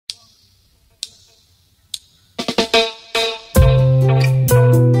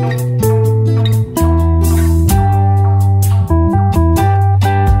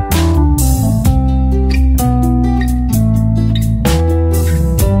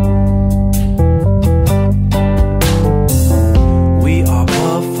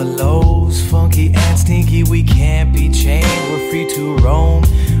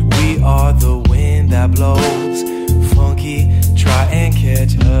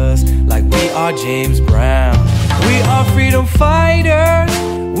are James Brown. We are freedom fighters.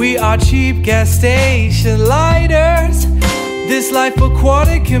 We are cheap gas station lighters. This life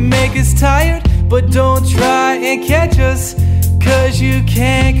aquatic can make us tired, but don't try and catch us, 'cause you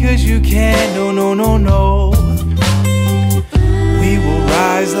can't, no, no, no, no. We will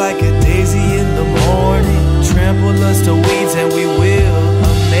rise like a daisy in the morning, trample us to weeds and we will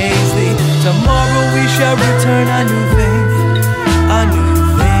amaze thee. Tomorrow we shall return a new thing,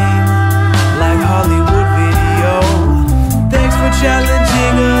 like Hollywood video. Thanks for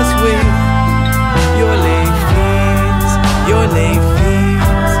challenging us with your late fees, your late fees.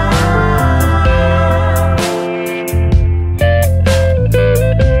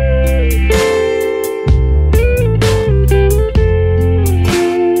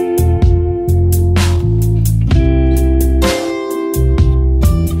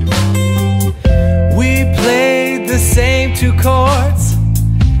 Same two chords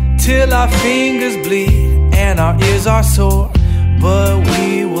till our fingers bleed and our ears are sore, but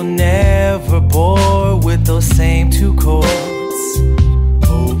we will never bore with those same two chords.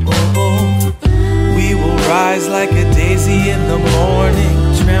 Oh, oh, oh. We will rise like a daisy in the morning,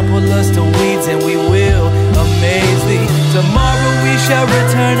 trample us to weeds and we will amaze thee. Tomorrow we shall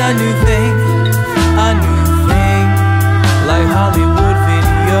return a new thing, like Hollywood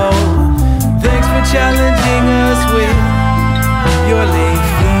video. Thanks for challenging us with your late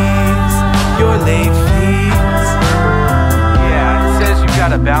fees, your late fees. Yeah, it says you've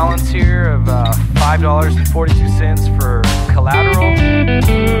got a balance here of $5.42 for collateral.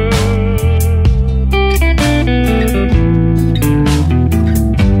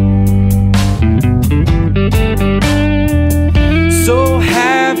 So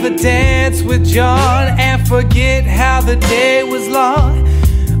have a dance with John and forget how the day was long.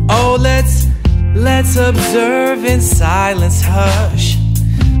 Oh, let's observe in silence, hush,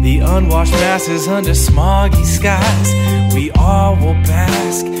 the unwashed masses under smoggy skies. We all will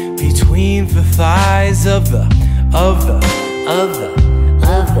bask between the thighs of the